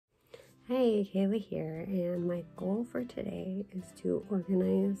Hi, Kayla here, and my goal for today is to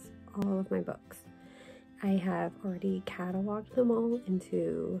organize all of my books. I have already cataloged them all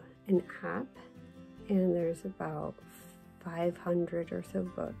into an app, and there's about 500 or so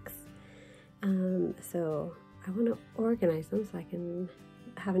books. So I want to organize them so I can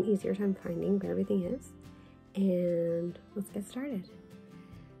have an easier time finding where everything is. And let's get started.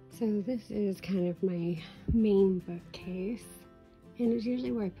 So this is kind of my main bookcase. And it's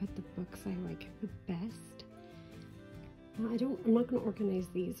usually where I put the books I like the best. I'm not going to organize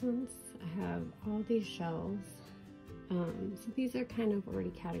these ones. I have all these shelves. So these are kind of already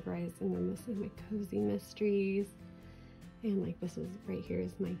categorized, and they're mostly my cozy mysteries. And like this is right here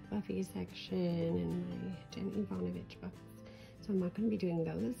is my Buffy section and my Jen Ivanovich books. So I'm not going to be doing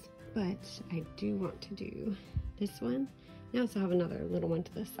those, but I do want to do this one. I also have another little one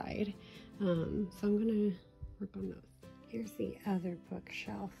to the side. So I'm going to work on those. Here's the other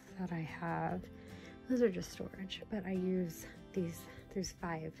bookshelf that I have. Those are just storage, but I use these, there's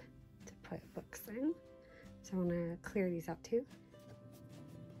 5 to put books in. So I want to clear these out too.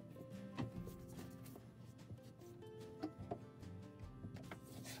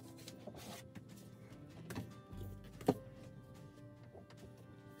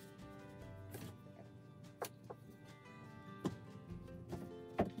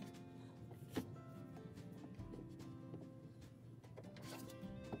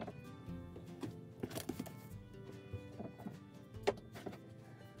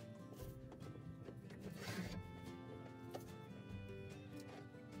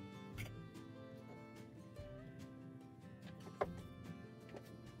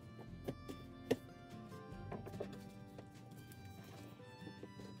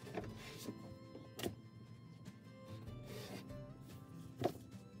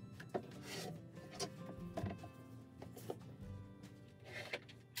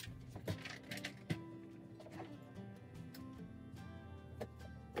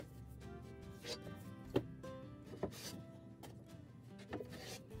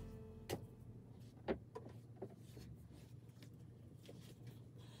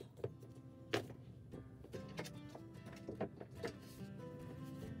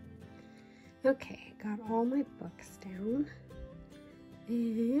 Okay, got all my books down,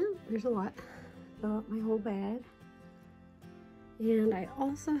 and there's a lot, fill up my whole bed. And I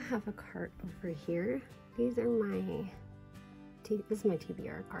also have a cart over here. These are this is my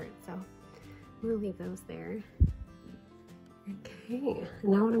TBR cart, so I'm gonna leave those there. Okay,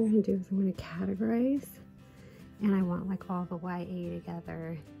 now what I'm gonna do is I'm gonna categorize, and I want like all the YA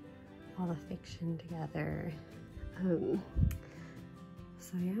together, all the fiction together.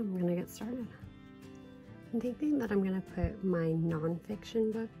 So yeah, I'm gonna get started. I'm thinking that I'm gonna put my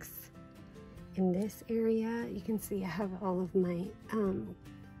nonfiction books in this area. You can see I have all of my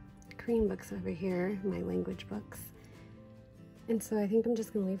Korean books over here, my language books. And so I think I'm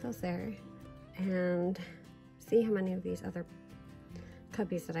just gonna leave those there and see how many of these other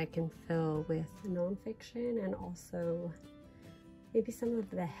cubbies that I can fill with nonfiction, and also maybe some of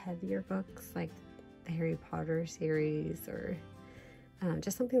the heavier books like the Harry Potter series, or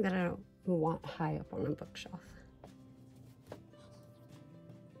just something that I don't want high up on a bookshelf.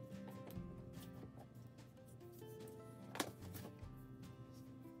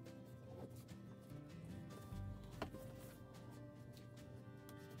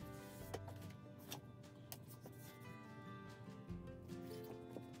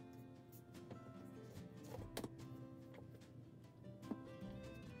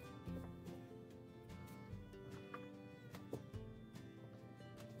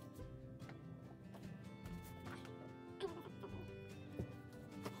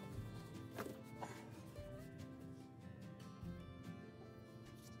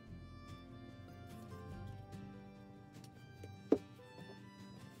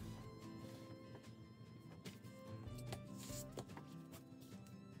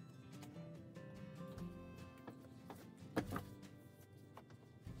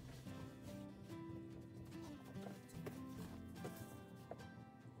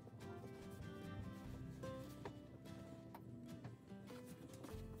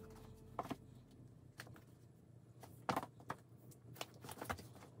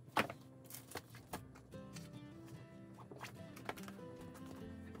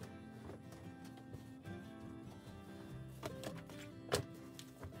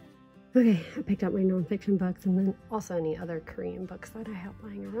 Okay, I picked up my nonfiction books and then also any other Korean books that I have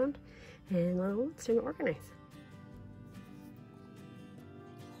lying around. And well, it's time to organize.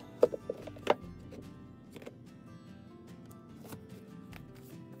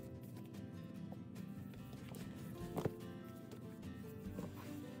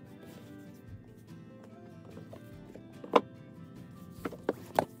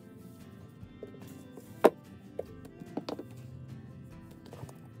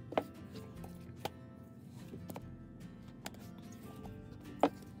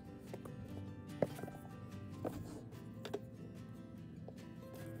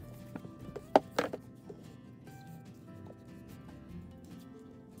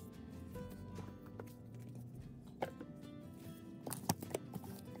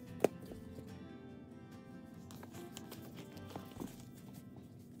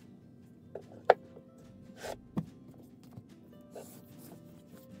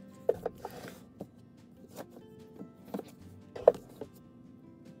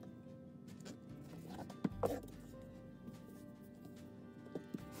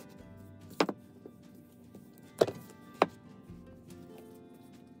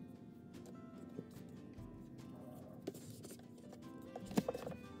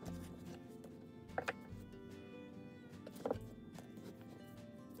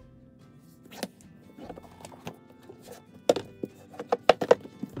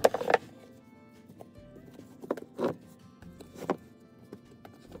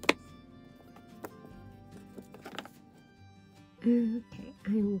 Okay,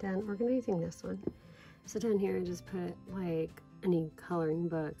 I'm done organizing this one. So down here I just put like any coloring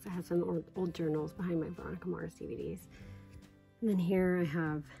books. I have some old journals behind my Veronica Mars DVDs. And then here I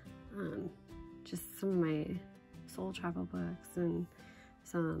have just some of my soul travel books and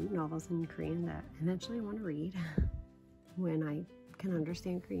some novels in Korean that eventually I want to read when I can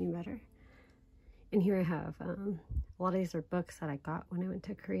understand Korean better. And here I have a lot of these are books that I got when I went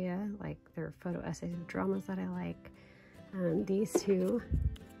to Korea, like they're photo essays of dramas that I like. These two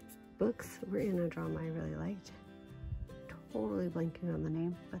books were in a drama I really liked. Totally blanking on the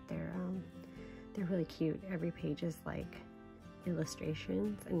name, but they're really cute. Every page is like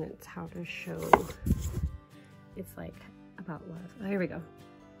illustrations, and it's how to show. It's like about love. Oh, here we go.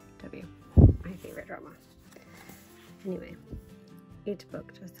 W, my favorite drama. Anyway, each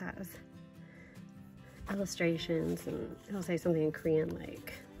book just has illustrations, and it'll say something in Korean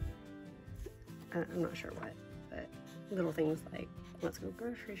like I'm not sure what, but little things like let's go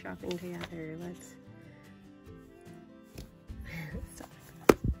grocery shopping together, let's stuff like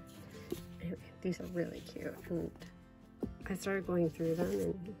that. Anyway, these are really cute, and I started going through them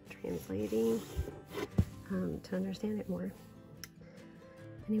and translating to understand it more.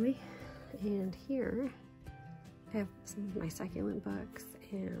 Anyway, and here I have some of my succulent books,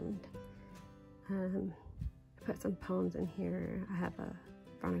 and I put some poems in here. I have a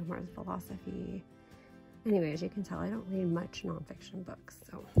Veronica Mars philosophy. Anyway, as you can tell, I don't read much nonfiction books,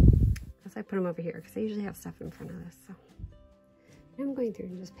 so as I put them over here because I usually have stuff in front of this. So I'm going through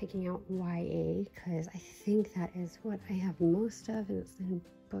and just picking out YA because I think that is what I have most of, and it's the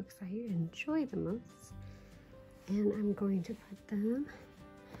books I enjoy the most. And I'm going to put them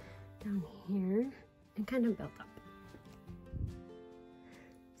down here and kind of build up.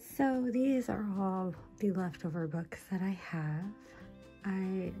 So these are all the leftover books that I have.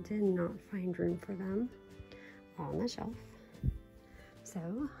 I did not find room for them on the shelf.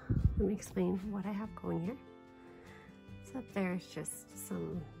 So let me explain what I have going here. So up there is just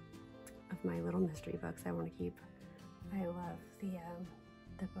some of my little mystery books I want to keep. I love the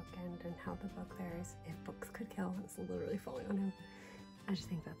bookend and how the book there is If Books Could Kill. It's literally falling on him. I just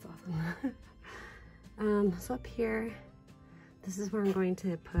think that's awesome. So up here, this is where I'm going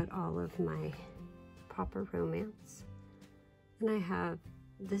to put all of my proper romance. And I have,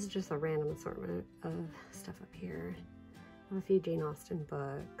 this is just a random assortment of stuff up here. I have a few Jane Austen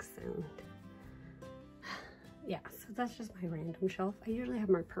books, and yeah, so that's just my random shelf. I usually have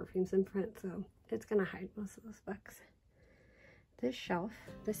my perfumes in front, so it's gonna hide most of those books. This shelf,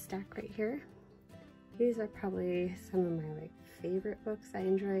 this stack right here, these are probably some of my like favorite books I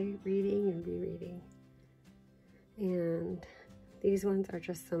enjoy reading and rereading. And these ones are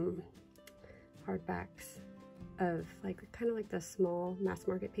just some hardbacks of like kind of like the small mass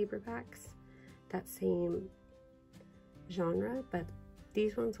market paperbacks, that same genre, but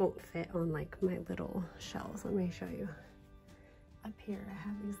these ones won't fit on like my little shelves. Let me show you. Up here I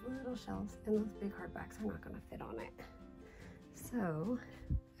have these little shelves, and those big hardbacks are not going to fit on it. So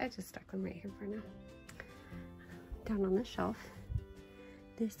I just stuck them right here for now. Down on the shelf,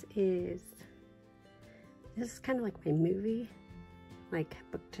 this is kind of like my movie, like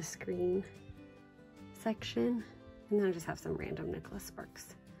book to screen section, and then I just have some random Nicholas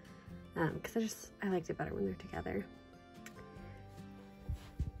Sparks because I liked it better when they're together.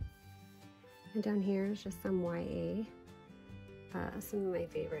 And down here is just some YA. Some of my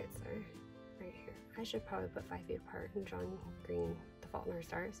favorites are right here. I should probably put 5 Feet Apart and John Green, The Fault in Our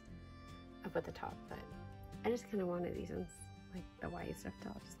Stars up at the top, but I just kind of wanted these ones, like the YA stuff, to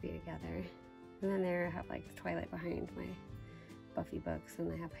all just be together. And then there I have like Twilight behind my Buffy books,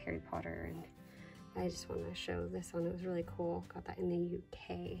 and I have Harry Potter, and I just want to show this one. It was really cool. Got that in the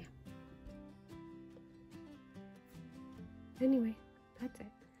UK. Anyway, that's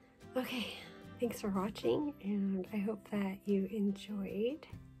it. Okay, thanks for watching, and I hope that you enjoyed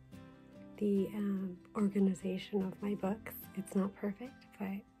the organization of my books. It's not perfect,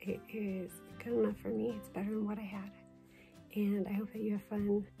 but it is good enough for me. It's better than what I had. And I hope that you have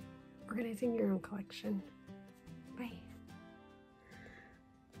fun organizing your own collection. Bye.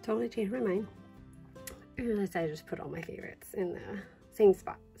 Totally changed my mind. And I decided to just put all my favorites in the same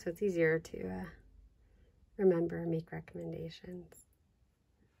spot, so it's easier to remember and make recommendations.